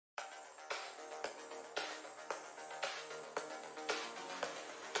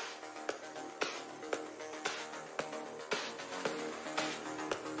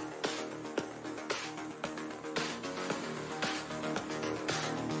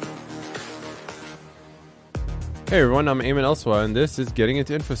Hey everyone, I'm Eamon Elswa, and this is Getting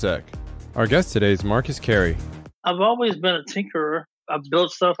into Infosec. Our guest today is Carey. I've always been a tinkerer. I've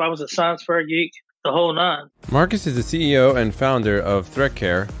built stuff. I was a science fair geek, the whole nine. Marcus is the CEO and founder of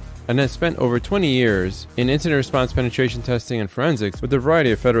ThreatCare and has spent over 20 years in incident response penetration testing and forensics with a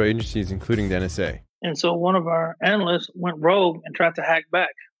variety of federal agencies, including the NSA. And so one of our analysts went rogue and tried to hack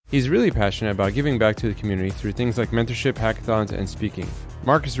back. He's really passionate about giving back to the community through things like mentorship, hackathons, and speaking.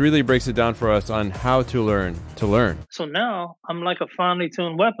 Marcus really breaks it down for us on how to learn to learn. So now I'm like a finely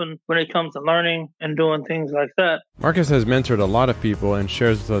tuned weapon when it comes to learning and doing things like that. Marcus has mentored a lot of people and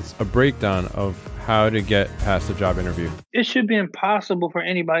shares with us a breakdown of how to get past a job interview. It should be impossible for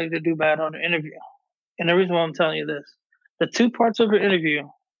anybody to do bad on an interview. And the reason why I'm telling you this, the two parts of an interview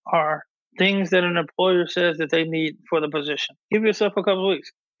are things that an employer says that they need for the position. Give yourself a couple of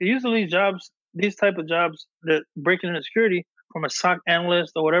weeks. Usually these type of jobs that breaking into security, from a SOC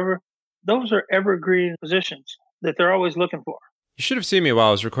analyst or whatever, those are evergreen positions that they're always looking for. You should have seen me while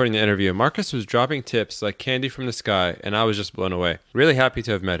I was recording the interview. Marcus was dropping tips like candy from the sky, and I was just blown away. Really happy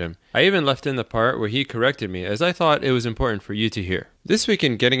to have met him. I even left in the part where he corrected me, as I thought it was important for you to hear. This week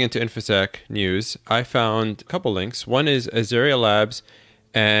in Getting into Infosec news, I found a couple links. One is Azaria Labs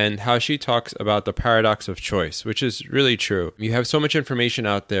and how she talks about the paradox of choice, which is really true. You have so much information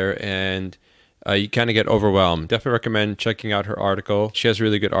out there, and you kind of get overwhelmed. Definitely recommend checking out her article. She has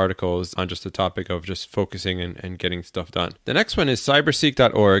really good articles on just the topic of just focusing and getting stuff done. The next one is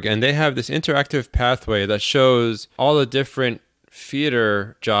cybersec.org, and they have this interactive pathway that shows all the different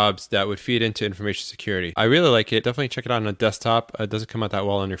feeder jobs that would feed into information security. I really like it. Definitely check it out on a desktop. It doesn't come out that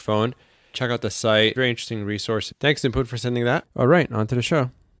well on your phone. Check out the site. Very interesting resource. Thanks, Input, for sending that. All right, on to the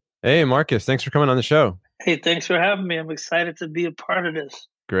show. Hey, Marcus, thanks for coming on the show. Hey, thanks for having me. I'm excited to be a part of this.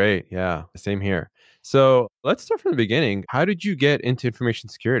 Great. Yeah, same here. So let's start from the beginning. How did you get into information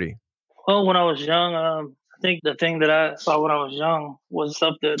security? Well, when I was young, I think the thing that I saw when I was young was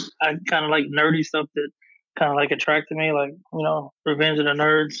stuff that I kind of like nerdy stuff that kind of like attracted me, like, Revenge of the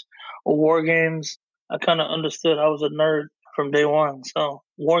Nerds or war games. I kind of understood I was a nerd from day one. So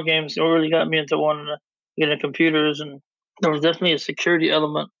war games really got me into wanting to get into computers, and there was definitely a security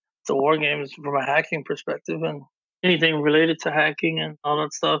element to war games from a hacking perspective, and anything related to hacking and all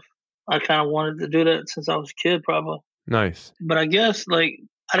that stuff. I kind of wanted to do that since I was a kid, probably. Nice. But I guess I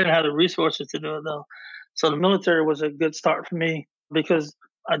didn't have the resources to do it though. So the military was a good start for me because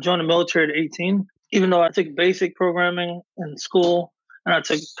I joined the military at 18, even though I took basic programming in school and I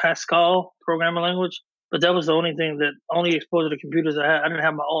took Pascal programming language. But that was the only exposure to computers I had. I didn't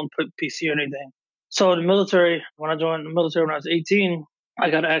have my own PC or anything. So the military, when I joined the military when I was 18, I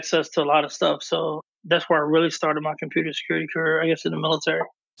got access to a lot of stuff. So that's where I really started my computer security career, I guess, in the military.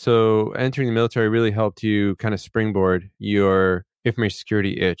 So entering the military really helped you kind of springboard your information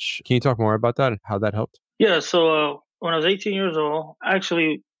security itch. Can you talk more about that and how that helped? Yeah. So when I was 18 years old,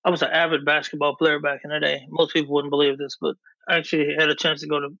 actually, I was an avid basketball player back in the day. Most people wouldn't believe this, but I actually had a chance to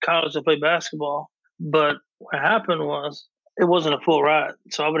go to college to play basketball. But what happened was it wasn't a full ride.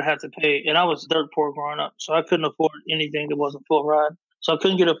 So I would have to pay. And I was dirt poor growing up. So I couldn't afford anything that wasn't full ride. So I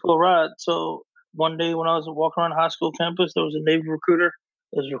couldn't get a full ride. So one day when I was walking around high school campus, there was a Navy recruiter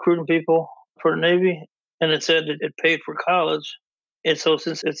that was recruiting people for the Navy. And it said that it paid for college. And so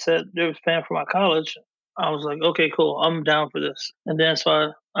since it said it was paying for my college, I was like, okay, cool. I'm down for this. And then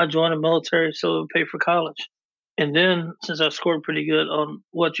so I joined the military so it would pay for college. And then since I scored pretty good on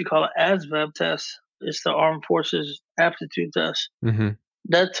what you call an ASVAB test, it's the Armed Forces Aptitude Test. Mm-hmm.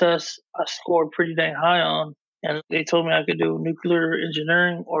 That test I scored pretty dang high on. And they told me I could do nuclear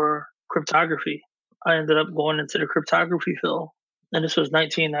engineering or cryptography. I ended up going into the cryptography field. And this was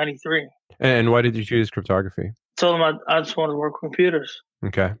 1993. And why did you choose cryptography? Told them I just wanted to work with computers.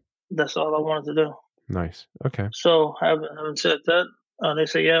 Okay. That's all I wanted to do. Nice. Okay. So having said that, they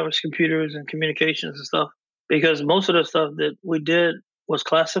say, yeah, it was computers and communications and stuff. Because most of the stuff that we did was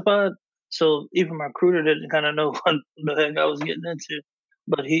classified. So even my recruiter didn't kind of know what the heck I was getting into.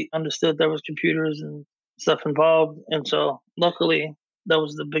 But he understood there was computers and stuff involved. And so luckily, that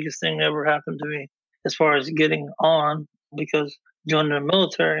was the biggest thing that ever happened to me as far as getting on. Because joining the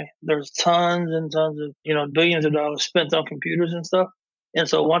military, there's tons and tons of, billions of dollars spent on computers and stuff. And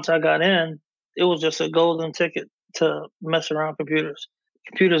so once I got in, it was just a golden ticket to mess around computers.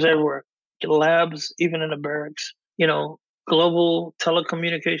 Computers everywhere. Labs, even in the barracks, global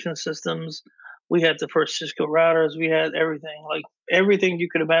telecommunication systems. We had the first Cisco routers. We had everything, like everything you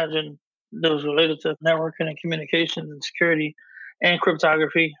could imagine that was related to networking and communications and security and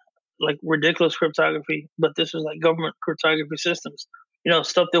cryptography, like ridiculous cryptography. But this was like government cryptography systems,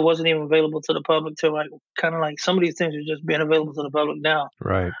 stuff that wasn't even available to the public till kind of like some of these things are just being available to the public now.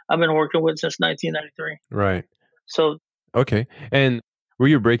 Right. I've been working with since 1993. Right. So Okay. And were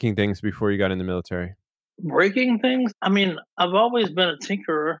you breaking things before you got in the military? breaking things, I mean, I've always been a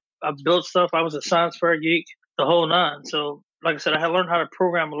tinkerer. I built stuff. I was a science fair geek, the whole nine. So, like I said, I had learned how to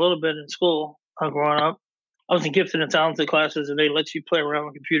program a little bit in school growing up. I was in gifted and talented classes, and they let you play around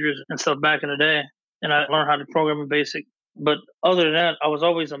with computers and stuff back in the day. And I learned how to program in BASIC. But other than that, I was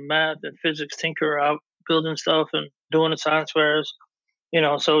always a math and physics tinker out building stuff and doing the science fairs.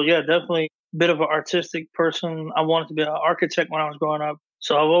 So yeah, definitely a bit of an artistic person. I wanted to be an architect when I was growing up.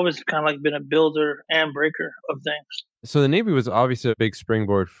 So I've always kind of like been a builder and breaker of things. So the Navy was obviously a big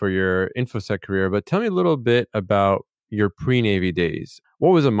springboard for your InfoSec career, but tell me a little bit about your pre-Navy days. What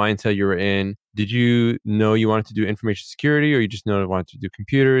was the mindset you were in? Did you know you wanted to do information security or you just know you wanted to do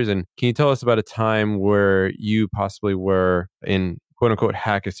computers? And can you tell us about a time where you possibly were in quote unquote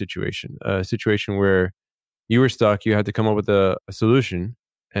hack a situation where you were stuck, you had to come up with a solution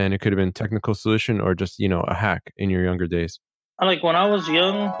and it could have been technical solution or just, a hack in your younger days? Like when I was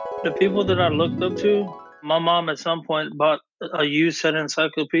young, the people that I looked up to, my mom at some point bought a used set of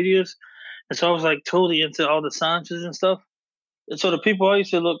encyclopedias. And so I was like totally into all the sciences and stuff. And so the people I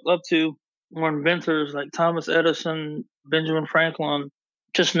used to look up to were inventors like Thomas Edison, Benjamin Franklin,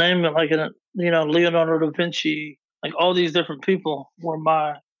 just name it, like, Leonardo da Vinci, like all these different people were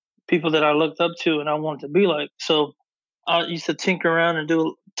my people that I looked up to and I wanted to be like. So I used to tinker around and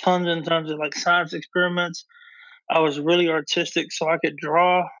do tons and tons of like science experiments. I was really artistic, so I could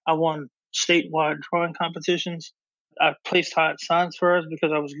draw. I won statewide drawing competitions. I placed high at science fairs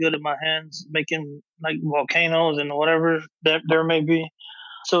because I was good at my hands making like volcanoes and whatever that there may be.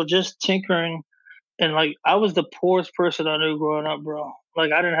 So just tinkering and like I was the poorest person I knew growing up, bro.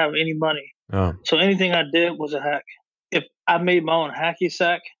 Like I didn't have any money. Oh, So anything I did was a hack. If I made my own hacky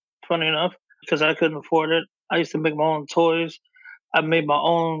sack, funny enough, because I couldn't afford it, I used to make my own toys. I made my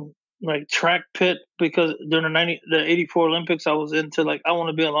own like track pit because during the '84 Olympics, I was into like I want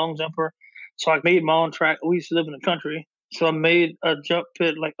to be a long jumper, so I made my own track. We used to live in the country, so I made a jump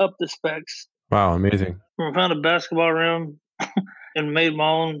pit like up the specs. wow, amazing. I found a basketball rim and made my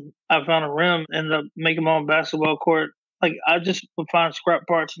own. I found a rim, ended up making my own basketball court. Like I just would find scrap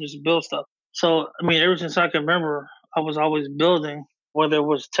parts and just build stuff. So I mean, ever since I can remember, I was always building, whether it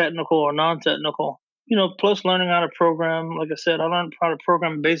was technical or non-technical. Plus learning how to program. Like I said, I learned how to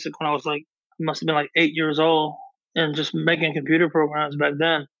program BASIC when I was like, I must have been like 8 years old, and just making computer programs back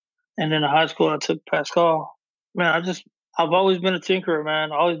then. And then in high school, I took Pascal. Man, I've always been a tinkerer,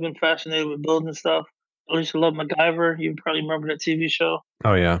 man. I've always been fascinated with building stuff. I used to love MacGyver. You probably remember that TV show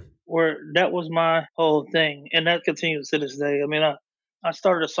Oh yeah. where that was my whole thing, and that continues to this day. I mean, I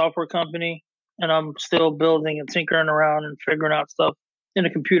started a software company, and I'm still building and tinkering around and figuring out stuff in the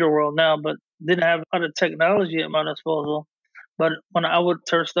computer world now, but didn't have a lot of technology at my disposal. But when I would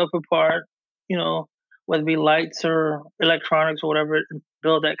tear stuff apart, you know, whether it be lights or electronics or whatever, and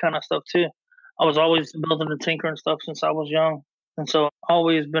build that kind of stuff too. I was always building and tinkering stuff since I was young. And so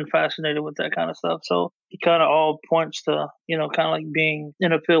always been fascinated with that kind of stuff. So it kind of all points to, kind of like being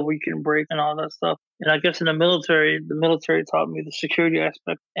in a field where you can break and all that stuff. And I guess in the military taught me the security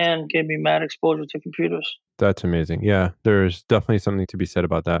aspect and gave me mad exposure to computers. That's amazing. Yeah, there's definitely something to be said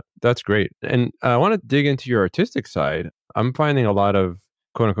about that. That's great. And I want to dig into your artistic side. I'm finding a lot of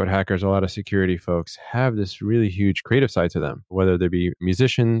quote unquote hackers, a lot of security folks have this really huge creative side to them, whether they be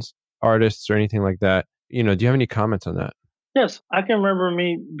musicians, artists, or anything like that. Do you have any comments on that? Yes, I can remember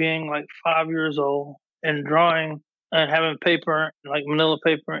me being like 5 years old and drawing and having paper, like manila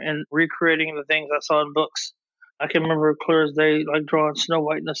paper, and recreating the things I saw in books. I can remember clear as day, like drawing Snow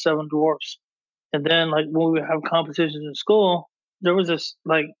White and the Seven Dwarfs. And then, like when we would have competitions in school, there was this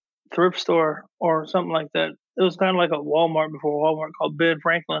like thrift store or something like that. It was kind of like a Walmart before Walmart called Ben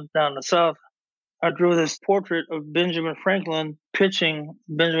Franklin down in the South. I drew this portrait of Benjamin Franklin pitching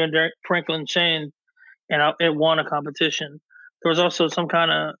Franklin chain, and it won a competition. There was also some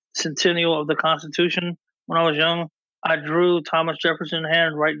kind of centennial of the Constitution when I was young. I drew Thomas Jefferson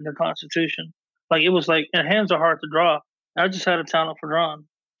handwriting the Constitution. Like it was like, and hands are hard to draw. I just had a talent for drawing.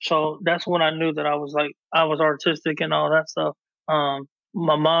 So that's when I knew that I was artistic and all that stuff.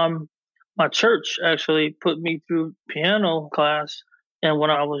 My mom, my church actually put me through piano class. And when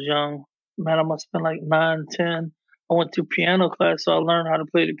I was young, man, I must have been like 9, 10. I went through piano class, so I learned how to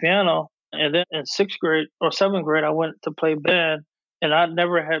play the piano. And then in sixth grade or seventh grade, I went to play band. And I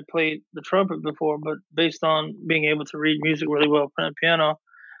never had played the trumpet before, but based on being able to read music really well, playing piano,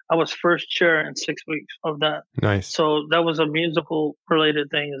 I was first chair in 6 weeks of that. Nice. So that was a musical related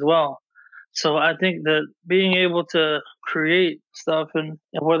thing as well. So I think that being able to create stuff and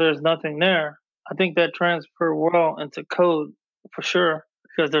where there's nothing there, I think that transfer well into code for sure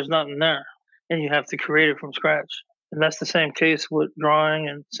because there's nothing there. and you have to create it from scratch. And that's the same case with drawing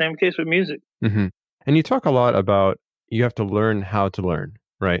and same case with music. Hmm. And you talk a lot about you have to learn how to learn,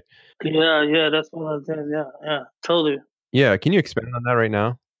 right? Yeah, that's one of the things. Yeah, totally. Yeah. Can you expand on that right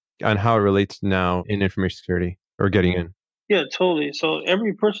now? On how it relates now in information security or getting in? Yeah, totally. So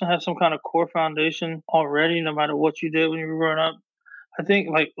every person has some kind of core foundation already, no matter what you did when you were growing up. I think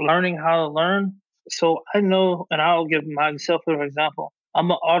like learning how to learn. So I know, and I'll give myself an example.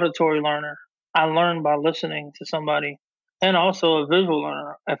 I'm an auditory learner. I learn by listening to somebody, and also a visual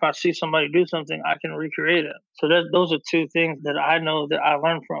learner. If I see somebody do something, I can recreate it. So that those are two things that I know that I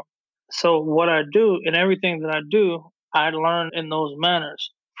learn from. So what I do and everything that I do, I learn in those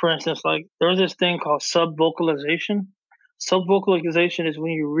manners. For instance, like there's this thing called subvocalization. Subvocalization is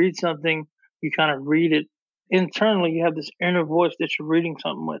when you read something, you kind of read it internally. You have this inner voice that you're reading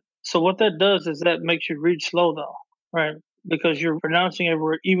something with. So what that does is that makes you read slow though, right? Because you're pronouncing every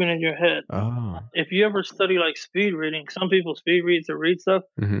word even in your head. Oh. If you ever study like speed reading, some people speed read to read stuff.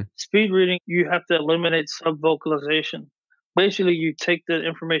 Hmm. Speed reading, you have to eliminate subvocalization. Basically, you take the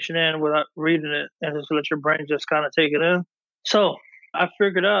information in without reading it and just let your brain just kind of take it in. So I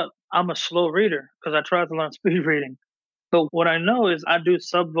figured out I'm a slow reader because I tried to learn speed reading. But what I know is I do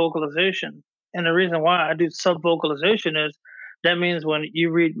subvocalization. And the reason why I do subvocalization is that means when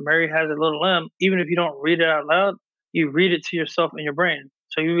you read Mary Has a Little Lamb, even if you don't read it out loud, you read it to yourself in your brain.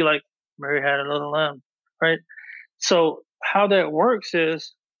 So you be like, Mary had a little lamb, right? So how that works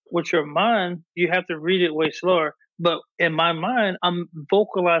is with your mind, you have to read it way slower. But in my mind, I'm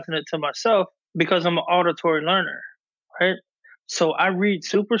vocalizing it to myself because I'm an auditory learner, right? So I read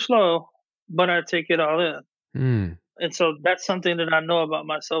super slow, but I take it all in. Mm. And so that's something that I know about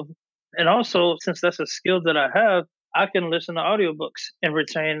myself. And also, since that's a skill that I have, I can listen to audiobooks and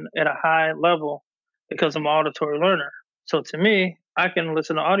retain at a high level because I'm an auditory learner. So to me, I can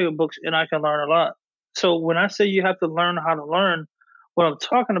listen to audiobooks and I can learn a lot. So when I say you have to learn how to learn, what I'm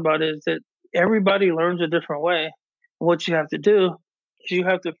talking about is that everybody learns a different way. What you have to do is you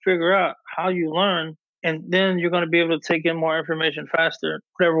have to figure out how you learn, and then you're going to be able to take in more information faster,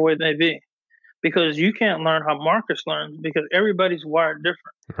 whatever way it may be, because you can't learn how Marcus learns because everybody's wired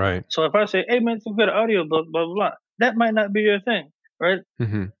different. Right. So if I say, hey man, go get an audiobook, blah, blah, blah, that might not be your thing, right?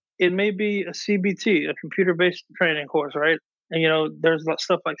 Hmm. It may be a CBT, a computer based training course, right? And there's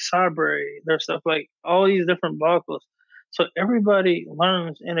stuff like Cybersecurity, there's stuff like all these different blog posts. So everybody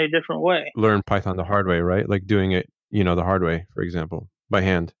learns in a different way. Learn Python the hard way, right? Like doing it, the hard way, for example, by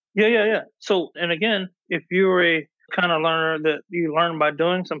hand. Yeah. So, and again, if you're a kind of learner that you learn by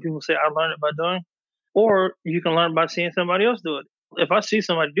doing, some people say I learned it by doing, or you can learn by seeing somebody else do it. If I see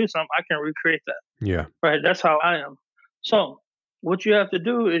somebody do something, I can recreate that, Yeah. right? That's how I am. So, what you have to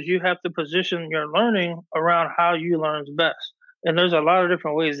do is you have to position your learning around how you learn best. And there's a lot of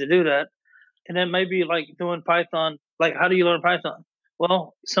different ways to do that. And it may be like doing Python. Like, how do you learn Python?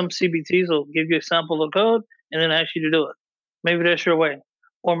 Well, some CBTs will give you a sample of code and then ask you to do it. Maybe that's your way.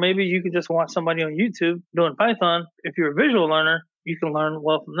 Or maybe you could just watch somebody on YouTube doing Python. If you're a visual learner, you can learn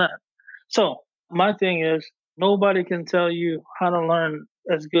well from that. So, my thing is, nobody can tell you how to learn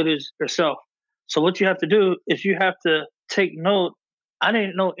as good as yourself. So, what you have to do is you have to take note. I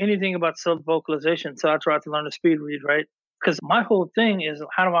didn't know anything about sub vocalization, so I tried to learn to speed read, right? Because my whole thing is,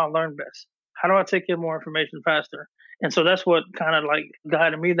 how do I learn best? How do I take in more information faster? And so that's what kind of like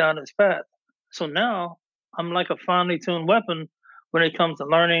guided me down this path. So now I'm like a finely tuned weapon when it comes to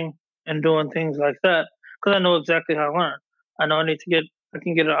learning and doing things like that because I know exactly how to learn. I know I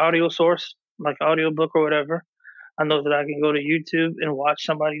can get an audio source like audio book or whatever. I know that I can go to YouTube and watch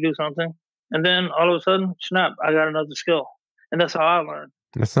somebody do something. And then all of a sudden, snap, I got another skill. And that's how I learn.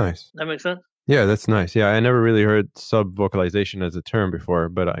 That's nice. That makes sense? Yeah, that's nice. Yeah, I never really heard sub vocalization as a term before,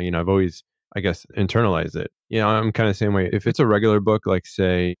 but I've always, I guess, internalized it. I'm kind of the same way. If it's a regular book, like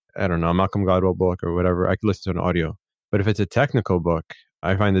say, I don't know, a Malcolm Gladwell book or whatever, I could listen to an audio. But if it's a technical book,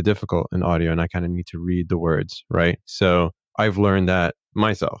 I find it difficult in audio and I kind of need to read the words, right? So I've learned that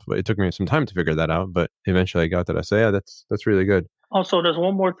myself, but it took me some time to figure that out. But eventually I got that. I say, yeah, that's really good. Also, there's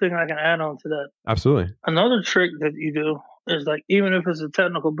one more thing I can add on to that. Absolutely. Another trick that you do is like, even if it's a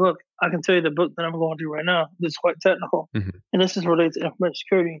technical book, I can tell you the book that I'm going through right now that's quite technical. Mm-hmm. And this is related to information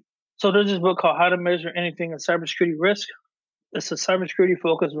security. So there's this book called How to Measure Anything in Cybersecurity Risk. It's a cybersecurity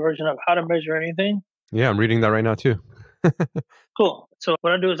focused version of How to Measure Anything. Yeah, I'm reading that right now too. Cool. So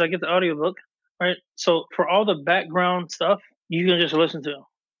what I do is I get the audiobook, right? So for all the background stuff, you can just listen to.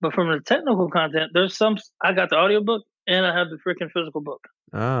 But from the technical content, I got the audiobook and I have the freaking physical book.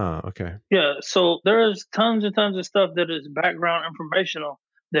 Ah, okay. Yeah, so there's tons and tons of stuff that is background informational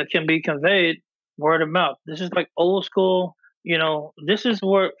that can be conveyed word of mouth. This is like old school This is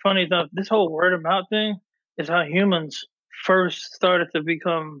where, funny enough, this whole word of mouth thing is how humans first started to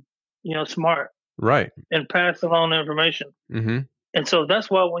become, smart Right. and pass along the information. Mhm. And so that's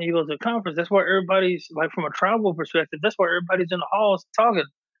why when you go to a conference, that's why everybody's like, from a travel perspective, that's why everybody's in the halls talking,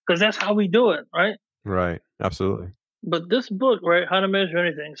 because that's how we do it, right? Right. Absolutely. But this book, right, How to Measure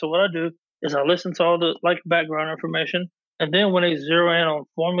Anything. So what I do is I listen to all the like background information, and then when they zero in on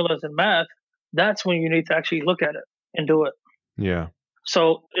formulas and math, that's when you need to actually look at it and do it. Yeah.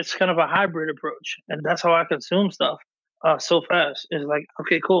 So it's kind of a hybrid approach, and that's how I consume stuff so fast. It's like,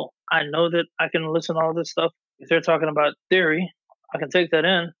 okay, cool. I know that I can listen to all this stuff. If they're talking about theory, I can take that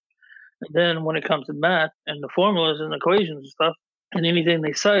in. And then when it comes to math and the formulas and equations and stuff, and anything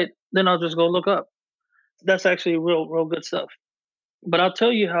they cite, then I'll just go look up. That's actually real good stuff. But I'll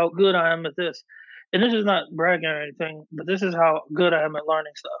tell you how good I am at this. And this is not bragging or anything, but this is how good I am at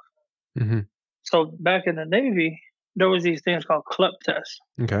learning stuff. Mhm. So back in the Navy, there was these things called CLEP tests.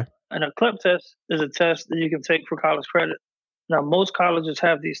 Okay. And a CLEP test is a test that you can take for college credit. Now, most colleges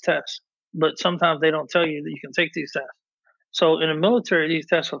have these tests, but sometimes they don't tell you that you can take these tests. So in the military, these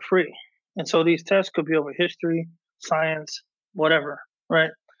tests are free. And so these tests could be over history, science, whatever,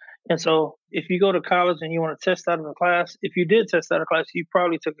 right? And so if you go to college and you want to test out of a class, if you did test out of class, you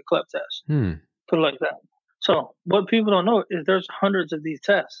probably took a CLEP test, Hmm. put it like that. So what people don't know is there's hundreds of these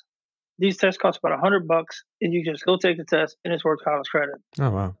tests. These tests cost about $100, and you just go take the test, and it's worth college credit, Oh,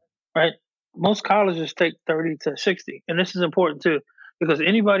 wow. right? Most colleges take 30 to 60, and this is important too, because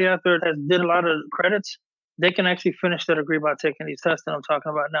anybody out there that has did a lot of credits, they can actually finish their degree by taking these tests that I'm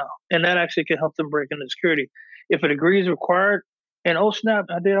talking about now, and that actually can help them break into security. If a degree is required, and oh snap,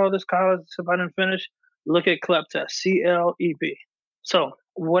 I did all this college stuff I didn't finish, look at CLEP test, CLEP. So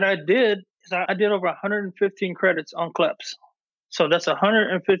what I did is I did over 115 credits on CLEPs. So that's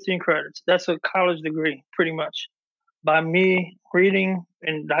 115 credits. That's a college degree, pretty much, by me reading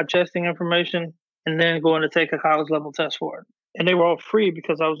and digesting information and then going to take a college level test for it. And they were all free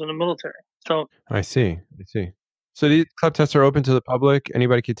because I was in the military. So I see. I see. So these club tests are open to the public?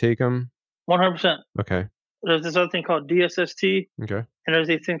 Anybody could take them? 100%. Okay. There's this other thing called DSST, Okay. and there's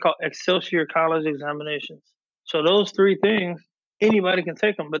a thing called Excelsior College Examinations. So those three things, anybody can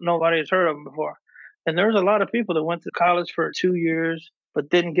take them, but nobody has heard of them before. And there's a lot of people that went to college for 2 years but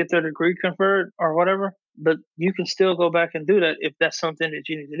didn't get their degree conferred or whatever. But you can still go back and do that if that's something that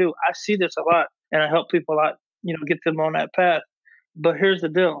you need to do. I see this a lot, and I help people a lot, get them on that path. But here's the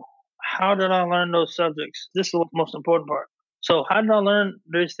deal: how did I learn those subjects? This is the most important part. So how did I learn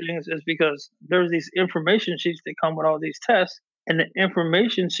these things? Is because there's these information sheets that come with all these tests, and the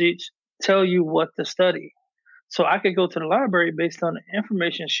information sheets tell you what to study. So I could go to the library based on the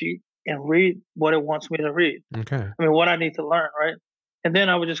information sheet and read what it wants me to read. Okay. I mean, what I need to learn, right? And then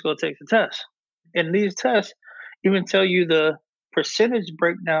I would just go take the test. And these tests even tell you the percentage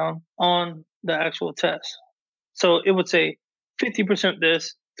breakdown on the actual test. So it would say 50%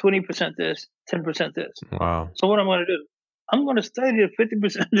 this, 20% this, 10% this. Wow. So what I'm going to do, I'm going to study the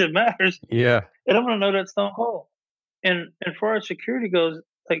 50% that matters, Yeah. and I'm going to know that stone cold. And far as security goes,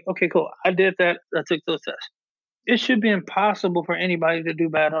 like, okay, cool, I did that, I took those tests. It should be impossible for anybody to do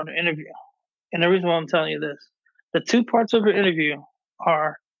bad on an interview. And the reason why I'm telling you this, the two parts of an interview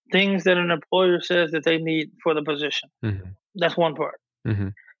are things that an employer says that they need for the position. Mhm. That's one part.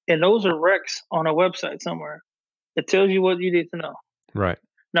 Mhm. And those are recs on a website somewhere. It tells you what you need to know. Right.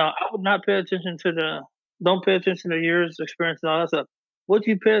 Now, I would not pay attention to don't pay attention to years of experience and all that stuff. What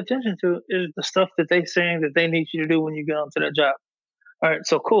you pay attention to is the stuff that they saying that they need you to do when you get onto that job. All right,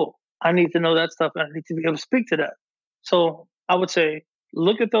 so cool. I need to know that stuff, and I need to be able to speak to that. So I would say,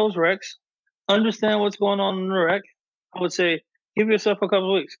 look at those recs, understand what's going on in the rec. I would say, give yourself a couple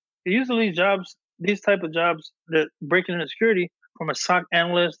of weeks. Usually, these type of jobs that breaking into security, from a SOC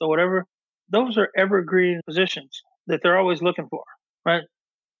analyst or whatever, those are evergreen positions that they're always looking for, right?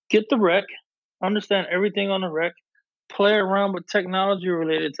 Get the rec, understand everything on the rec, play around with technology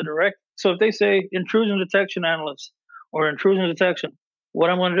related to the rec. So if they say intrusion detection analyst or intrusion detection, what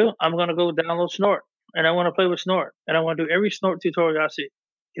I'm going to do, I'm going to go download Snort, and I want to play with Snort, and I want to do every Snort tutorial I see.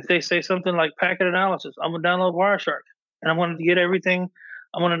 If they say something like packet analysis, I'm going to download Wireshark, and I want to get everything.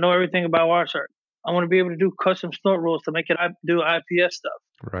 I want to know everything about Wireshark. I want to be able to do custom Snort rules to make it do IPS stuff.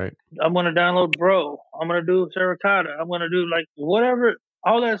 Right. I'm going to download Bro. I'm going to do Serracata. I'm going to do like whatever.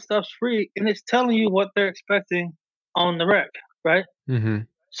 All that stuff's free, and it's telling you what they're expecting on the rec, right? Mhm.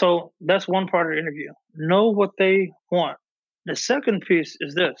 So that's one part of the interview. Know what they want. The second piece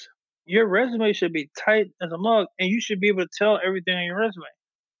is this: your resume should be tight as a mug, and you should be able to tell everything on your resume.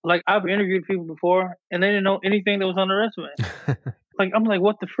 Like, I've interviewed people before, and they didn't know anything that was on the resume. Like, I'm like,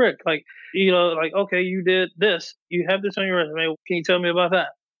 what the frick? Like, like, okay, you did this. You have this on your resume. Can you tell me about that?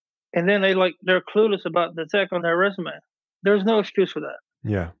 And then they're clueless about the tech on their resume. There's no excuse for that.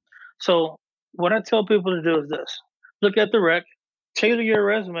 Yeah. So what I tell people to do is this: look at the rec, tailor your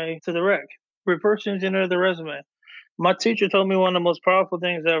resume to the rec, reverse engineer the resume. My teacher told me one of the most powerful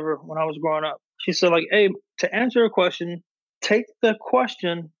things ever when I was growing up. She said, like, hey, to answer a question, take the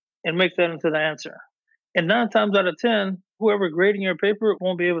question and make that into the answer. And 9 times out of 10, whoever grading your paper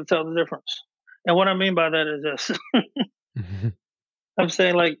won't be able to tell the difference. And what I mean by that is this. Mhm. I'm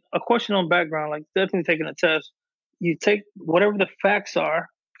saying, like, a question on background, like definitely taking a test. You take whatever the facts are,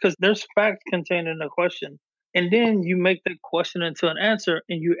 because there's facts contained in the question, and then you make that question into an answer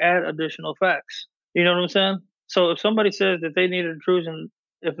and you add additional facts. You know what I'm saying? So if somebody says that they need an intrusion,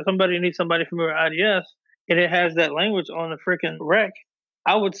 if somebody needs somebody from your IDS and it has that language on the freaking rec,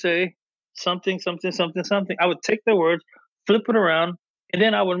 I would say something, something, something, something. I would take the words, flip it around, and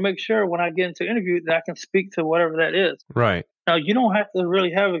then I would make sure when I get into interview that I can speak to whatever that is. Right. Now, you don't have to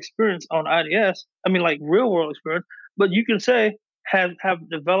really have experience on IDS. I mean, like real world experience, but you can say have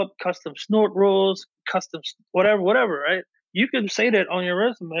developed custom snort rules, custom whatever, right? You can say that on your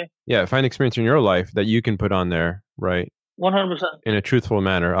resume. Yeah. Find experience in your life that you can put on there, right? 100%. In a truthful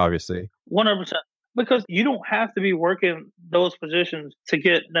manner, obviously. 100%. Because you don't have to be working those positions to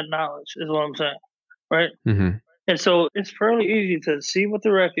get that knowledge, is what I'm saying, right? Mm-hmm. And so it's fairly easy to see what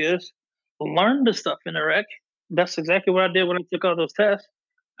the rec is, learn the stuff in the rec. That's exactly what I did when I took all those tests.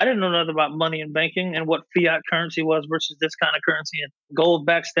 I didn't know nothing about money and banking and what fiat currency was versus this kind of currency and gold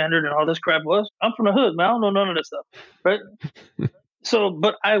back standard and all this crap was. I'm from the hood, man. I don't know none of this stuff, right? So,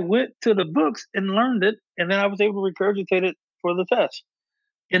 but I went to the books and learned it, and then I was able to regurgitate it for the test.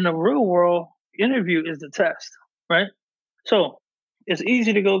 In the real world, interview is the test, right? So it's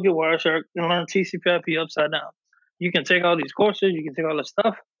easy to go get Wireshark and learn TCP/IP upside down. You can take all these courses, you can take all this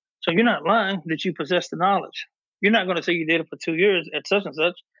stuff. So you're not lying that you possess the knowledge. You're not going to say you did it for 2 years at such and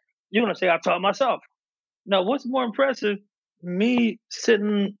such. You're going to say I taught myself. Now, what's more impressive? Me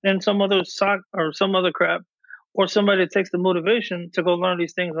sitting in some other sock or some other crap, or somebody that takes the motivation to go learn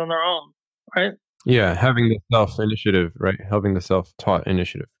these things on their own, right? Yeah. Having the self initiative, right? Having the self taught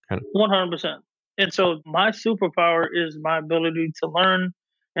initiative, kind of. 100%. And so my superpower is my ability to learn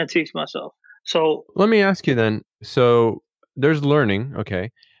and teach myself. So Let me ask you then. So there's learning,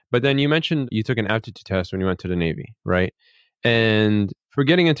 okay. But then you mentioned you took an aptitude test when you went to the Navy, right? And for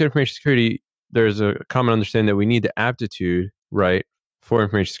getting into information security, there's a common understanding that we need the aptitude, right, for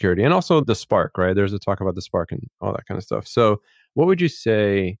information security and also the spark, right? There's a talk about the spark and all that kind of stuff. So what would you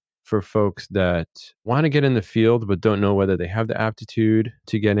say for folks that want to get in the field but don't know whether they have the aptitude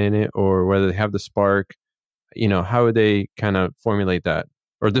to get in it or whether they have the spark? How would they kind of formulate that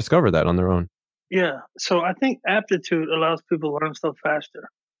or discover that on their own? yeah, so I think aptitude allows people to learn stuff faster.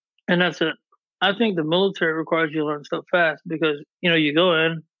 And that's it. I think the military requires you to learn stuff fast because, you go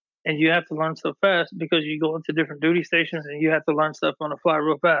in and you have to learn stuff fast because you go into different duty stations and you have to learn stuff on the fly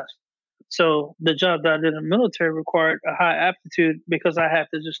real fast. So the job that I did in the military required a high aptitude because I have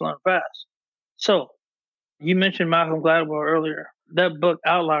to just learn fast. So you mentioned Malcolm Gladwell earlier. That book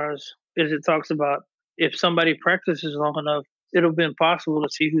Outliers is it talks about if somebody practices long enough, it'll be impossible to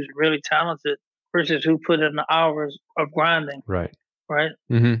see who's really talented versus who put in the hours of grinding, Right. right?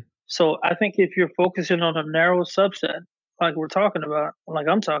 Mm-hmm. So I think if you're focusing on a narrow subset, like we're talking about, like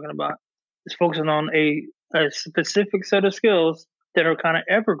I'm talking about, is focusing on a specific set of skills that are kind of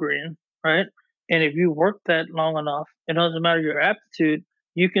evergreen, right? And if you work that long enough, it doesn't matter your aptitude,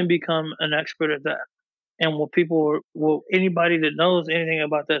 you can become an expert at that. And what people will anybody that knows anything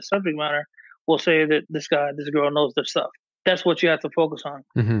about that subject matter will say that this guy, this girl knows their stuff. That's what you have to focus on.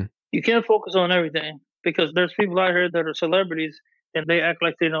 Mm-hmm. You can't focus on everything because there's people out here that are celebrities and they act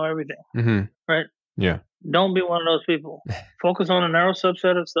like they know everything, Mm-hmm. right? Yeah. Don't be one of those people. Focus on a narrow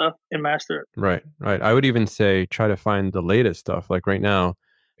subset of stuff and master it. Right. Right. I would even say try to find the latest stuff. Like right now,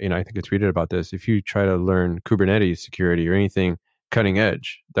 I think I tweeted about this. If you try to learn Kubernetes security or anything cutting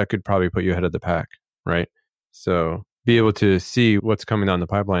edge, that could probably put you ahead of the pack. Right. So be able to see what's coming down the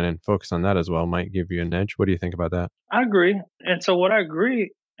pipeline and focus on that as well might give you an edge. What do you think about that? I agree. And so what I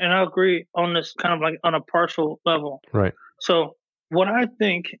agree, and I agree on this kind of like on a partial level. Right. So what I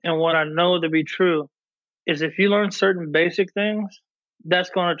think and what I know to be true is if you learn certain basic things, that's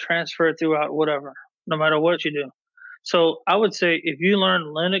going to transfer throughout whatever, no matter what you do. So I would say if you learn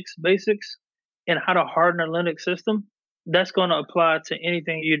Linux basics and how to harden a Linux system, that's going to apply to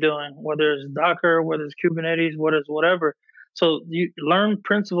anything you're doing, whether it's Docker, whether it's Kubernetes, whether it's whatever. So you learn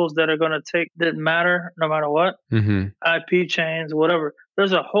principles that are going to take that matter no matter what, Mm-hmm. IP chains, whatever.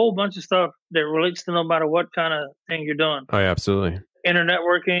 There's a whole bunch of stuff that relates to no matter what kind of thing you're doing. Oh, yeah, absolutely. internet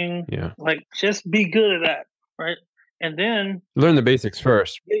working, Yeah. like just be good at that, right? And then Learn the basics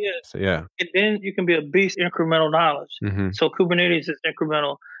first. yeah, So, yeah. and then you can be a beast incremental knowledge. Mm-hmm. So Kubernetes is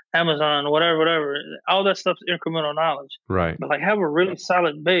incremental, Amazon, whatever, all that stuff's incremental knowledge. Right. But like have a really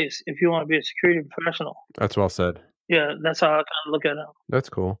solid base if you want to be a security professional. That's well said. Yeah, that's how I kind of look at it. That's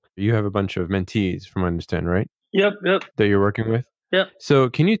cool. You have a bunch of mentees, from what I understand, right? Yep. That you're working with? Yep. So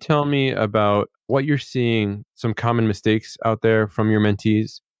can you tell me about what you're seeing, some common mistakes out there from your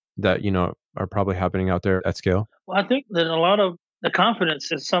mentees that, are probably happening out there at scale? Well, I think that a lot of the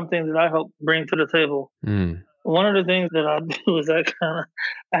confidence is something that I help bring to the table. Mm. One of the things that I do is I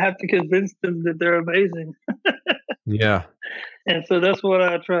have to convince them that they're amazing. Yeah. And so that's what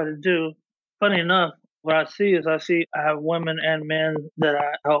I try to do. Funny enough, what I see is I have women and men that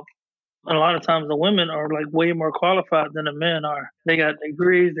I help. And a lot of times the women are like way more qualified than the men are. They got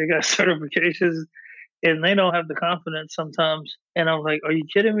degrees, they got certifications, and they don't have the confidence sometimes. And I'm like, are you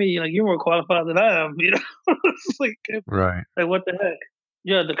kidding me? Like you're more qualified than I am, It's like, Right. like what the heck?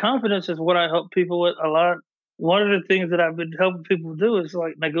 Yeah, the confidence is what I help people with a lot. One of the things that I've been helping people do is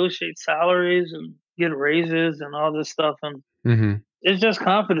like negotiate salaries and get raises and all this stuff. And Mm-hmm. it's just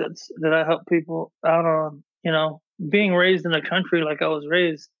confidence that I help people out on, being raised in a country like I was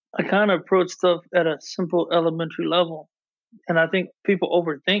raised. I kind of approach stuff at a simple elementary level. And I think people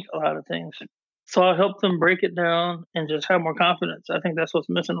overthink a lot of things. So I help them break it down and just have more confidence. I think that's what's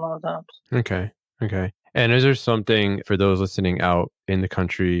missing a lot of times. Okay. And is there something for those listening out in the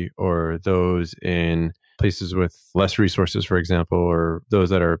country or those in places with less resources, for example, or those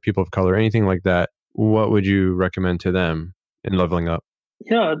that are people of color, anything like that? What would you recommend to them in leveling up?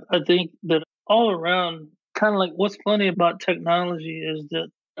 Yeah, I think that all around, kind of like what's funny about technology is that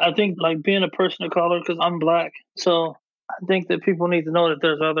I think like being a person of color, because I'm black. So I think that people need to know that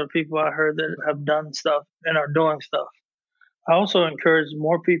there's other people I heard that have done stuff and are doing stuff. I also encourage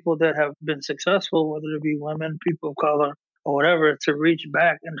more people that have been successful, whether it be women, people of color, or whatever, to reach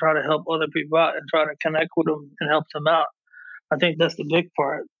back and try to help other people out and try to connect with them and help them out. I think that's the big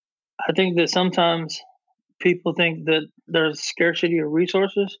part. I think that sometimes people think that there's scarcity of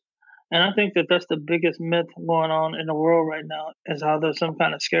resources. And I think that that's the biggest myth going on in the world right now is how there's some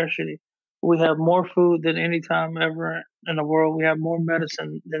kind of scarcity. We have more food than any time ever in the world. We have more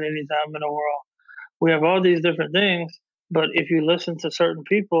medicine than any time in the world. We have all these different things, but if you listen to certain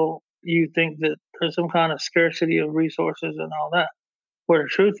people, you think that there's some kind of scarcity of resources and all that. Where the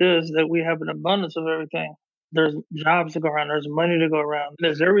truth is that we have an abundance of everything. There's jobs to go around, there's money to go around,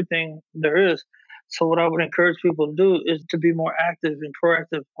 there's everything there is. So what I would encourage people to do is to be more active and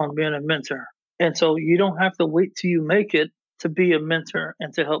proactive on being a mentor. And so you don't have to wait till you make it to be a mentor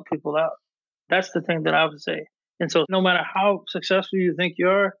and to help people out. That's the thing that I would say. And so no matter how successful you think you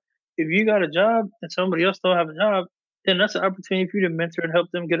are, if you got a job and somebody else don't have a job, then that's an opportunity for you to mentor and help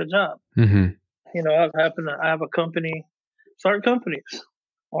them get a job. Mm-hmm. I have a company, start companies,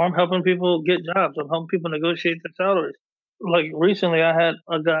 or I'm helping people get jobs. I'm helping people negotiate their salaries. Like recently, I had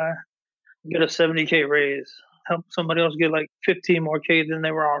a guy get a 70K raise, help somebody else get like 15 more K than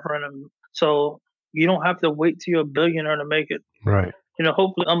they were offering him. So you don't have to wait till you're a billionaire to make it. Right.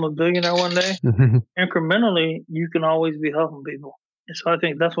 Hopefully I'm a billionaire one day. Mm-hmm. Incrementally, you can always be helping people. And so I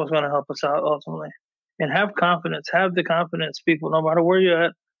think that's what's going to help us out ultimately. And have confidence, have the confidence, people, no matter where you're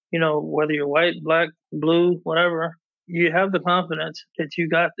at, whether you're white, black, blue, whatever, you have the confidence that you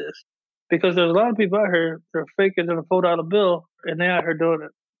got this. Because there's a lot of people out here that are faking than a $4 bill and they're out here doing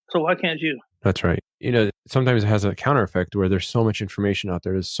it. So why can't you? That's right. Sometimes it has a counter effect where there's so much information out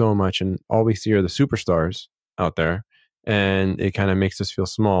there. There's so much, and all we see are the superstars out there. And it kind of makes us feel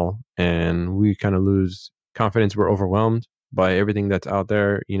small and we kind of lose confidence. We're overwhelmed by everything that's out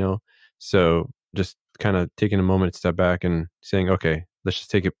there, So just kind of taking a moment to step back and saying, okay, let's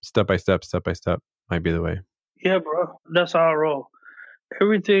just take it step by step might be the way. Yeah, bro. That's how I roll.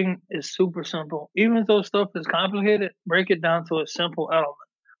 Everything is super simple. Even though stuff is complicated, break it down to a simple element.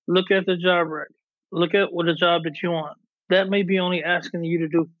 Look at the job rec. Look at what the job that you want. That may be only asking you to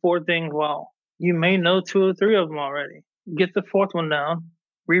do 4 things well. You may know 2 or 3 of them already. Get the 4th one down.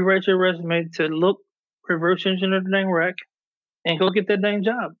 Rewrite your resume to look, reverse engineer the dang rec, and go get that dang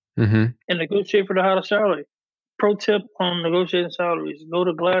job. Mm-hmm. And negotiate for the highest salary. Pro tip on negotiating salaries: go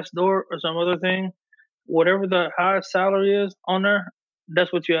to Glassdoor or some other thing. Whatever the highest salary is on there,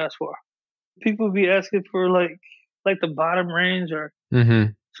 that's what you ask for. People be asking for like the bottom range, or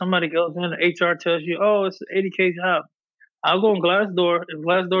Mm-hmm. somebody goes in, the HR tells you, oh, it's an 80K job. I'll go on Glassdoor. If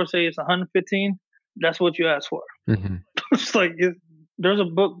Glassdoor say it's 115, that's what you ask for. Mm-hmm. It's like there's a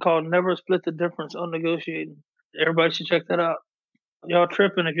book called Never Split the Difference on Negotiating. Everybody should check that out. Y'all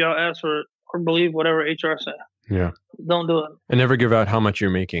tripping if y'all ask for or believe whatever HR say. Yeah. Don't do it. And never give out how much you're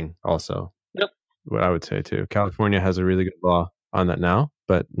making also. Yep. What I would say too. California has a really good law on that now,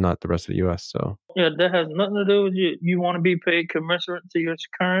 but not the rest of the US. So Yeah, that has nothing to do with you. You want to be paid commensurate to your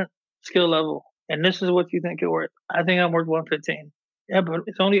current skill level. And this is what you think you're worth. I think I'm worth 115. Yeah, but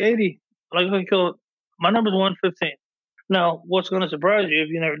it's only 80. My number's 115. Now, what's going to surprise you if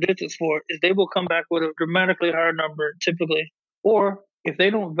you never did this for is they will come back with a dramatically higher number typically. Or if they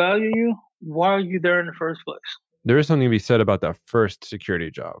don't value you, why are you there in the first place? there is something to be said about that first security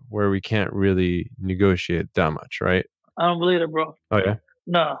job where we can't really negotiate that much, right? I don't believe it, bro. Oh, yeah.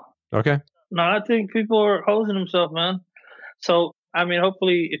 No. Okay. No, I think people are hosing themselves, man. So, I mean,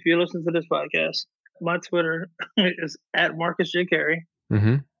 hopefully, if you listen to this podcast, my Twitter is at Marcus J. Carey.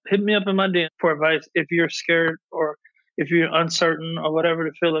 Mm-hmm. Hit me up in my DM for advice if you're scared or if you're uncertain or whatever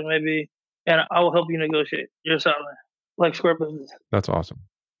the feeling may be, and I will help you negotiate your salary, like Square Business. That's awesome.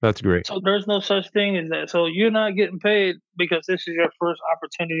 That's great. So there's no such thing as that. So you're not getting paid because this is your first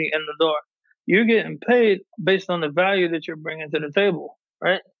opportunity in the door. You're getting paid based on the value that you're bringing to the table,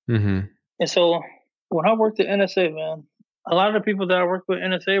 right? Mm-hmm. And so when I worked at NSA, man, a lot of the people that I worked with at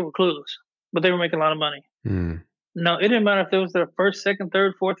NSA were clueless, but they were making a lot of money. Mm. Now, it didn't matter if it was their first, second,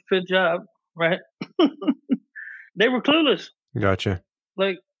 third, fourth, fifth job, right? They were clueless, Gotcha.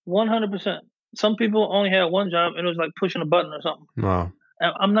 like 100%. Some people only had one job and it was like pushing a button or something. Wow.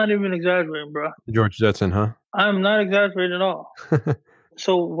 I'm not even exaggerating, bro. George Jetson, huh? I'm not exaggerating at all.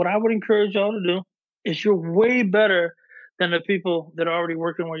 So what I would encourage y'all to do is you're way better than the people that are already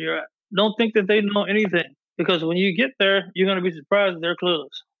working where you're at. Don't think that they know anything because when you get there, you're going to be surprised they're clueless.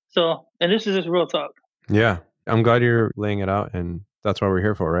 So, and this is just real talk. Yeah. I'm glad you're laying it out, and that's what we're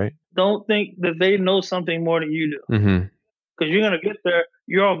here for, right? Don't think that they know something more than you do. Mm-hmm. Because you're going to get there,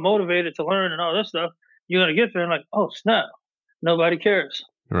 you're all motivated to learn and all this stuff. You're going to get there and like, oh, snap, nobody cares.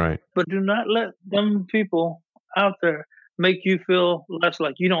 Right. But do not let them people out there make you feel less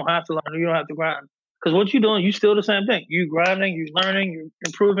like you don't have to learn, you don't have to grind. Because what you're doing, you still the same thing. You grinding, you learning, you're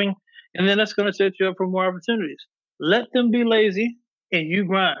improving, and then that's going to set you up for more opportunities. Let them be lazy and you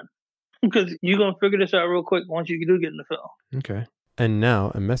grind. Because you're going to figure this out real quick once you do get in the field. Okay. And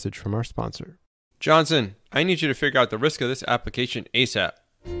now a message from our sponsor. Johnson, I need you to figure out the risk of this application ASAP.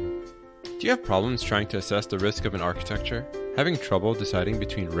 Do you have problems trying to assess the risk of an architecture? Having trouble deciding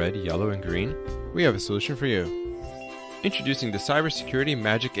between red, yellow, and green? We have a solution for you. Introducing the Cybersecurity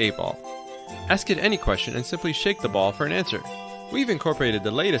Magic 8-Ball. Ask it any question and simply shake the ball for an answer. We've incorporated the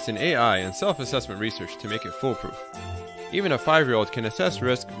latest in AI and self-assessment research to make it foolproof. Even a 5-year-old can assess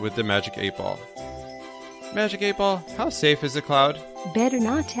risk with the Magic 8-Ball. Magic 8-Ball, how safe is the cloud? Better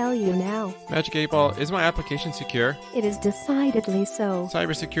not tell you now. Magic 8-Ball, is my application secure? It is decidedly so.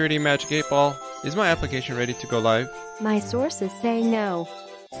 Cybersecurity Magic 8-Ball, is my application ready to go live? My sources say no.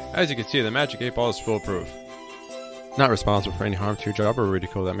 As you can see, the Magic 8-Ball is foolproof. Not responsible for any harm to your job or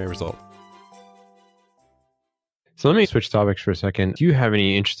ridicule that may result. So let me switch topics for a second. Do you have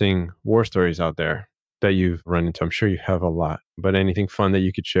any interesting war stories out there that you've run into? I'm sure you have a lot, but anything fun that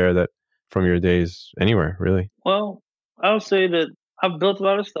you could share that from your days anywhere, really? Well, I would say that I've built a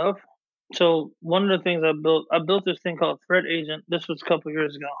lot of stuff. So one of the things I built this thing called Threat Agent. This was a couple of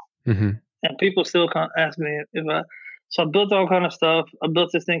years ago. Mm-hmm. And people still ask me so I built all kind of stuff. I built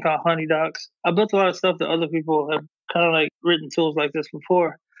this thing called Honey Docs. I built a lot of stuff that other people have kind of like written tools like this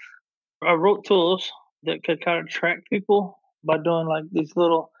before. I wrote tools that could kind of track people by doing like these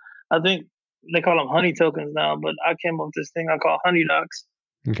little, I think they call them honey tokens now, but I came up with this thing I call Honey Docs.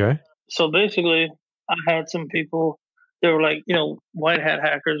 Okay. So basically, I had some people, they were like, white hat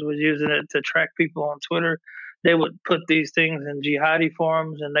hackers was using it to track people on Twitter. They would put these things in jihadi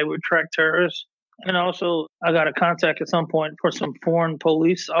forums and they would track terrorists. And also, I got a contact at some point for some foreign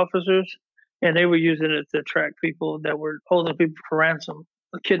police officers, and they were using it to track people that were holding people for ransom,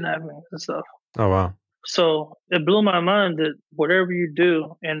 kidnapping and stuff. Oh, wow. So it blew my mind that whatever you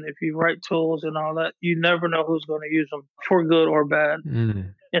do, and if you write tools and all that, you never know who's going to use them for good or bad.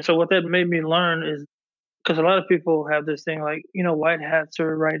 Mm. And so what that made me learn is, because a lot of people have this thing like, white hats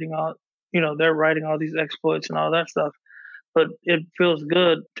are writing all, they're writing all these exploits and all that stuff. But it feels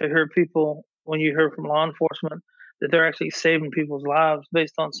good to hear people, when you hear from law enforcement, that they're actually saving people's lives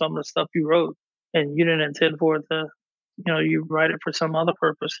based on some of the stuff you wrote. And you didn't intend for it to, you write it for some other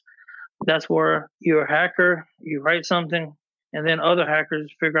purpose. That's where you're a hacker, you write something, and then other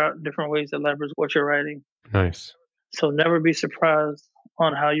hackers figure out different ways to leverage what you're writing. Nice. So never be surprised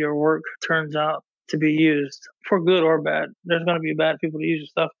on how your work turns out to be used for good or bad. There's going to be bad people to use your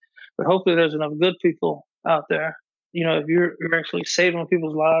stuff, but hopefully there's enough good people out there. If you're actually saving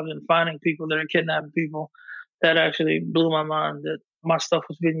people's lives and finding people that are kidnapping people, that actually blew my mind that my stuff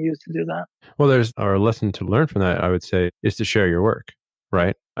was being used to do that. Well, there's our lesson to learn from that, I would say, is to share your work,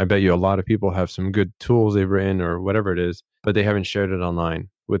 right? I bet you a lot of people have some good tools they've written or whatever it is, but they haven't shared it online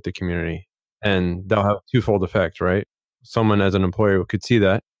with the community. And they'll have a twofold effect, right? Someone as an employer could see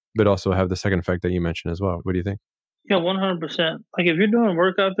that, but also have the second effect that you mentioned as well. What do you think? Yeah, 100%. Like if you're doing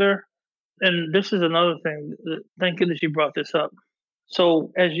work out there, and this is another thing, thank goodness you brought this up.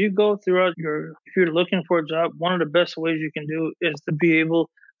 So as you go throughout if you're looking for a job, one of the best ways you can do is to be able,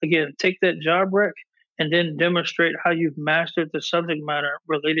 again, take that job rec and then demonstrate how you've mastered the subject matter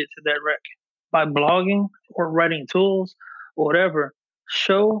related to that rec by blogging or writing tools or whatever.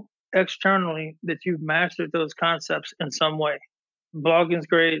 Show externally that you've mastered those concepts in some way. Blogging's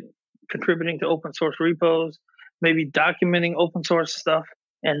great, contributing to open source repos, maybe documenting open source stuff,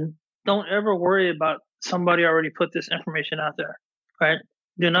 and don't ever worry about somebody already put this information out there, right?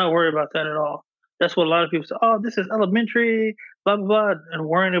 Do not worry about that at all. That's what a lot of people say, oh, this is elementary, blah, blah, blah, and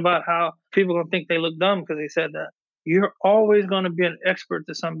worrying about how people going to think they look dumb because they said that. You're always going to be an expert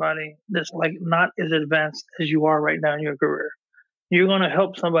to somebody that's like not as advanced as you are right now in your career. You're going to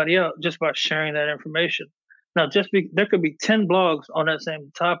help somebody out just by sharing that information. Now, there could be 10 blogs on that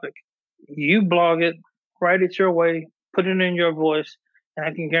same topic. You blog it, write it your way, put it in your voice, and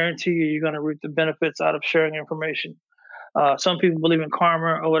I can guarantee you're going to reap the benefits out of sharing information. Some people believe in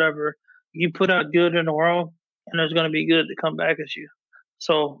karma or whatever. You put out good in the world, and there's going to be good to come back at you.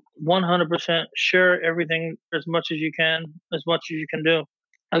 So 100% share everything as much as you can, as much as you can do.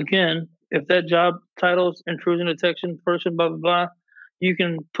 Again, if that job title is intrusion detection person, blah, blah, blah, you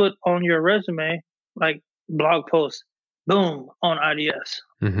can put on your resume, like blog post, boom, on IDS.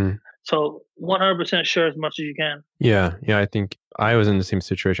 Mm-hmm. So 100% share as much as you can. Yeah. I think I was in the same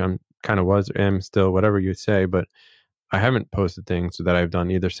situation. Am still, whatever you say, but I haven't posted things that I've done,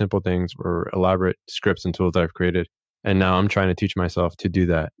 either simple things or elaborate scripts and tools that I've created. And now I'm trying to teach myself to do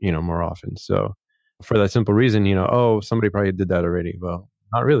that, more often. So for that simple reason, somebody probably did that already. Well,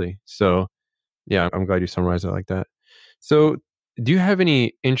 not really. So yeah, I'm glad you summarized it like that. So do you have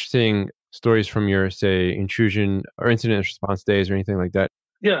any interesting stories from your, say, intrusion or incident response days or anything like that?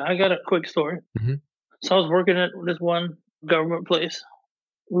 Yeah, I got a quick story. Mm-hmm. So I was working at this one government place.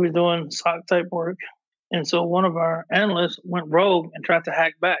 We were doing SOC type work. And so one of our analysts went rogue and tried to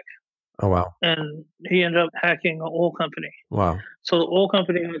hack back. Oh, wow. And he ended up hacking an oil company. Wow. So the oil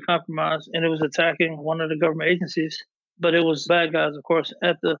company got compromised and it was attacking one of the government agencies. But it was bad guys, of course,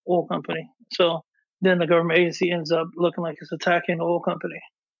 at the oil company. So then the government agency ends up looking like it's attacking the oil company,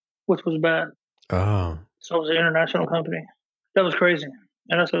 which was bad. Oh. So it was an international company. That was crazy.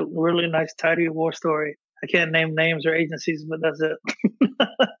 And that's a really nice, tidy war story. I can't name names or agencies, but that's it.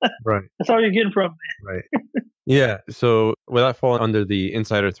 Right. That's all you're getting from me. Right. Yeah. So will that fall under the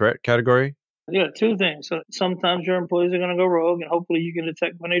insider threat category? Yeah, two things. So sometimes your employees are going to go rogue, and hopefully you can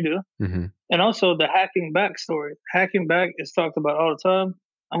detect when they do. Mm-hmm. And also the hacking back story. Hacking back is talked about all the time.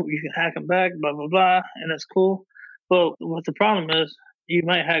 You can hack them back, blah, blah, blah, and that's cool. But what the problem is, you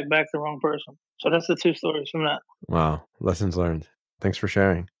might hack back the wrong person. So that's the two stories from that. Wow. Lessons learned. Thanks for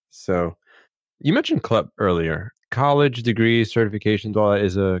sharing. So you mentioned CLEP earlier. College degrees, certifications, all that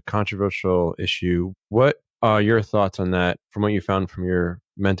is a controversial issue. What are your thoughts on that from what you found from your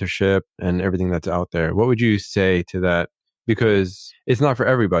mentorship and everything that's out there? What would you say to that? Because it's not for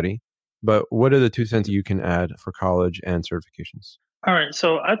everybody, but what are the 2 cents you can add for college and certifications? All right.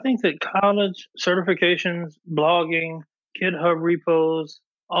 So I think that college certifications, blogging, GitHub repos,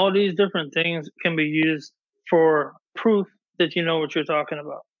 all these different things can be used for proof that you know what you're talking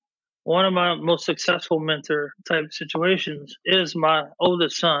about. One of my most successful mentor type situations is my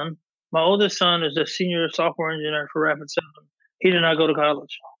oldest son. My oldest son is a senior software engineer for Rapid7. He did not go to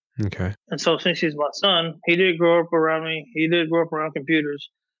college. Okay. And so since he's my son, he did grow up around me. He did grow up around computers.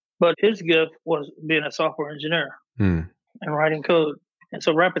 But his gift was being a software engineer and writing code. And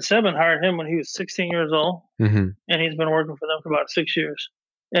so Rapid7 hired him when he was 16 years old. Mm-hmm. And he's been working for them for about 6 years.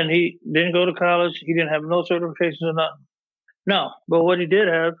 And he didn't go to college. He didn't have no certifications or nothing. No, but what he did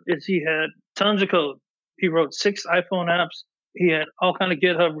have is he had tons of code. He wrote 6 iPhone apps. He had all kind of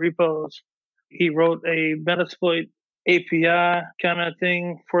GitHub repos. He wrote a Metasploit API kind of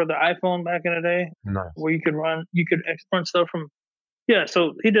thing for the iPhone back in the day. Nice. Where you could export stuff from. Yeah,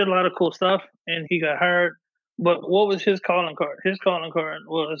 so he did a lot of cool stuff and he got hired. But what was his calling card? His calling card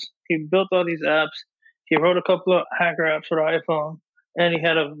was he built all these apps. He wrote a couple of hacker apps for the iPhone and he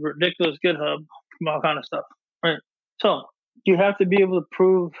had a ridiculous GitHub from all kind of stuff. Right. So you have to be able to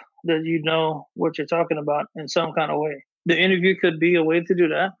prove that you know what you're talking about in some kind of way. The interview could be a way to do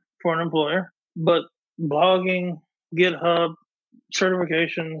that for an employer, but blogging, GitHub,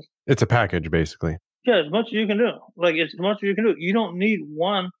 certifications. It's a package, basically. Yeah, as much as you can do. Like, as much as you can do. You don't need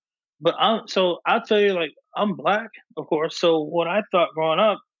one. But I'll tell you, like, I'm black, of course. So what I thought growing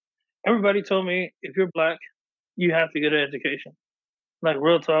up, everybody told me if you're black, you have to get an education. Like,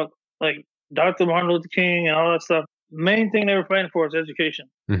 real talk. Like, Dr. Martin Luther King and all that stuff. Main thing they were fighting for is education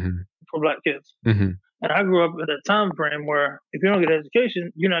for black kids. And I grew up at a time frame where if you don't get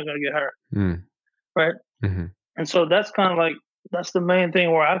education, you're not going to get hired. Right? And so that's kind of like, that's the main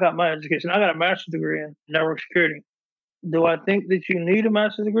thing where I got my education. I got a master's degree in network security. Do I think that you need a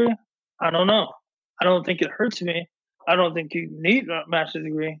master's degree? I don't know. I don't think it hurts me. I don't think you need a master's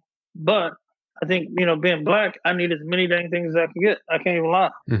degree. But I think, being black, I need as many dang things as I can get. I can't even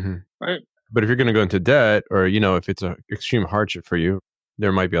lie. Right? But if you're going to go into debt or, if it's an extreme hardship for you,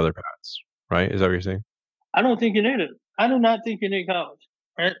 there might be other paths, right? Is that what you're saying? I don't think you need it. I do not think you need college,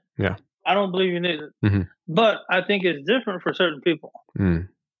 right? Yeah. I don't believe you need it. But I think it's different for certain people.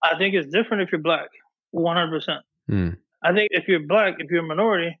 I think it's different if you're black, 100%. I think if you're black, if you're a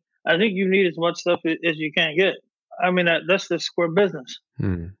minority, I think you need as much stuff as you can get. I mean, that's the square business.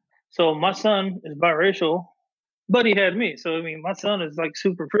 So my son is biracial, but he had me. So, I mean, my son is like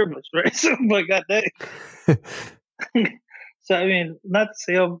super privileged, right? So I'm like, God dang. So, I mean, not to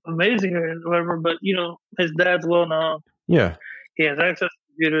say I'm amazing or whatever, but, his dad's well known. Yeah. He has access to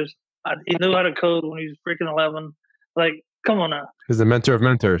computers. He knew how to code when he was freaking 11. Like, come on now. He's the mentor of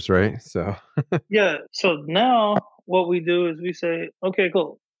mentors, right? So yeah. So now what we do is we say, okay,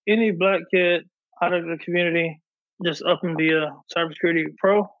 cool. Any black kid out of the community just up and be a cybersecurity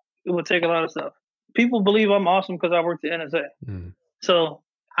pro, it would take a lot of stuff. People believe I'm awesome because I worked at NSA. So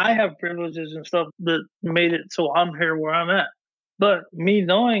I have privileges and stuff that made it so I'm here where I'm at. But me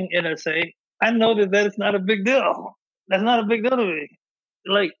knowing NSA, I know that is not a big deal. That's not a big deal to me.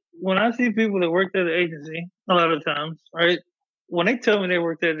 Like, when I see people that worked at the agency, a lot of times, right? When they tell me they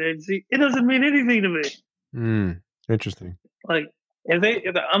worked at the agency, it doesn't mean anything to me. Interesting. Like,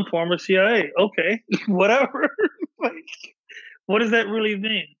 if I'm former CIA, okay, whatever. Like, what does that really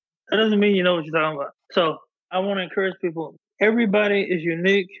mean? That doesn't mean you know what you're talking about. So I want to encourage people. Everybody is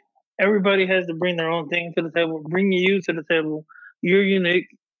unique. Everybody has to bring their own thing to the table. Bring you to the table. You're unique.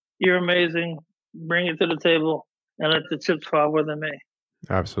 You're amazing. Bring it to the table and let the chips fall where they may.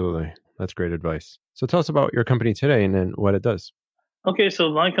 Absolutely. That's great advice. So tell us about your company today and then what it does. Okay,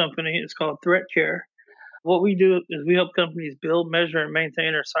 so my company is called Threat Care. What we do is we help companies build, measure, and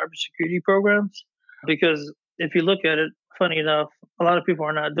maintain their cybersecurity programs. Because if you look at it, funny enough, a lot of people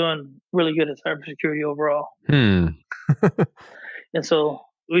are not doing really good at cybersecurity overall. And so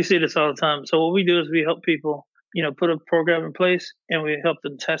we see this all the time. So what we do is we help people, put a program in place and we help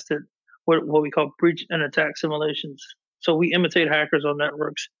them test it, what we call breach and attack simulations. So we imitate hackers on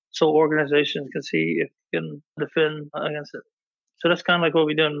networks so organizations can see if they can defend against it. So that's kind of like what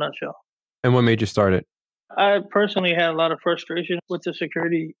we do in a nutshell. And what made you start it? I personally had a lot of frustration with the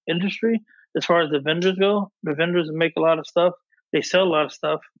security industry as far as the vendors go. The vendors make a lot of stuff. They sell a lot of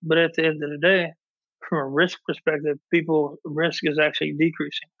stuff. But at the end of the day, from a risk perspective, people's risk is actually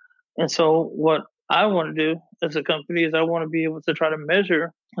decreasing. And so what I want to do as a company is I want to be able to try to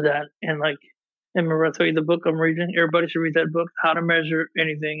measure that. And like, and remember I tell you the book I'm reading? Everybody should read that book, How to Measure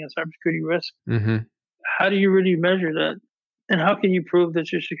Anything in Cybersecurity Risk. How do you really measure that? And how can you prove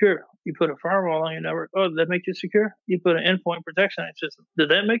that you're secure? You put a firewall on your network. Oh, did that make you secure? You put an endpoint protection system. Did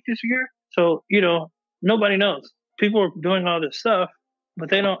that make you secure? So, nobody knows. People are doing all this stuff, but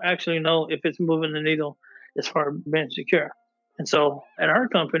they don't actually know if it's moving the needle as far as being secure. And so at our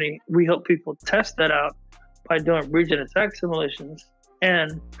company, we help people test that out by doing breach and attack simulations.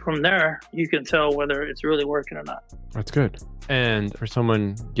 And from there, you can tell whether it's really working or not. That's good. And for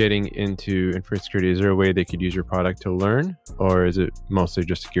someone getting into infosecurity, is there a way they could use your product to learn? Or is it mostly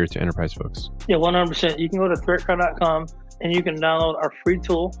just geared to enterprise folks? Yeah, 100%. You can go to threatcare.com and you can download our free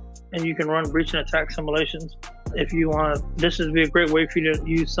tool and you can run breach and attack simulations. If you want, this would be a great way for you to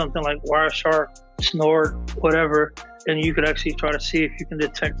use something like Wireshark, Snort, whatever, and you could actually try to see if you can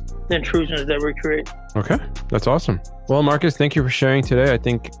detect the intrusions that we create. Okay, that's awesome. Well, Marcus, thank you for sharing today. I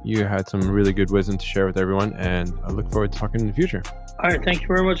think you had some really good wisdom to share with everyone, and I look forward to talking in the future. All right, thank you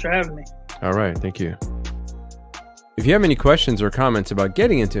very much for having me. All right, thank you. If you have any questions or comments about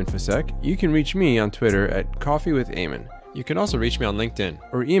getting into InfoSec, you can reach me on Twitter at coffeewithayman. You can also reach me on LinkedIn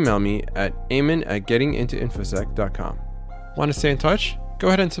or email me at ayman@gettingintoinfosec.com. Want to stay in touch? Go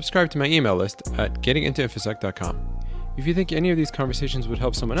ahead and subscribe to my email list at gettingintoinfosec.com. If you think any of these conversations would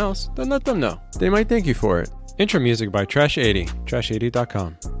help someone else, then let them know. They might thank you for it. Intro music by Trash80,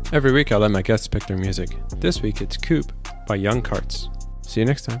 trash80.com. Every week I let my guests pick their music. This week it's Coop by Young Carts. See you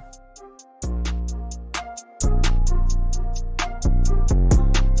next time.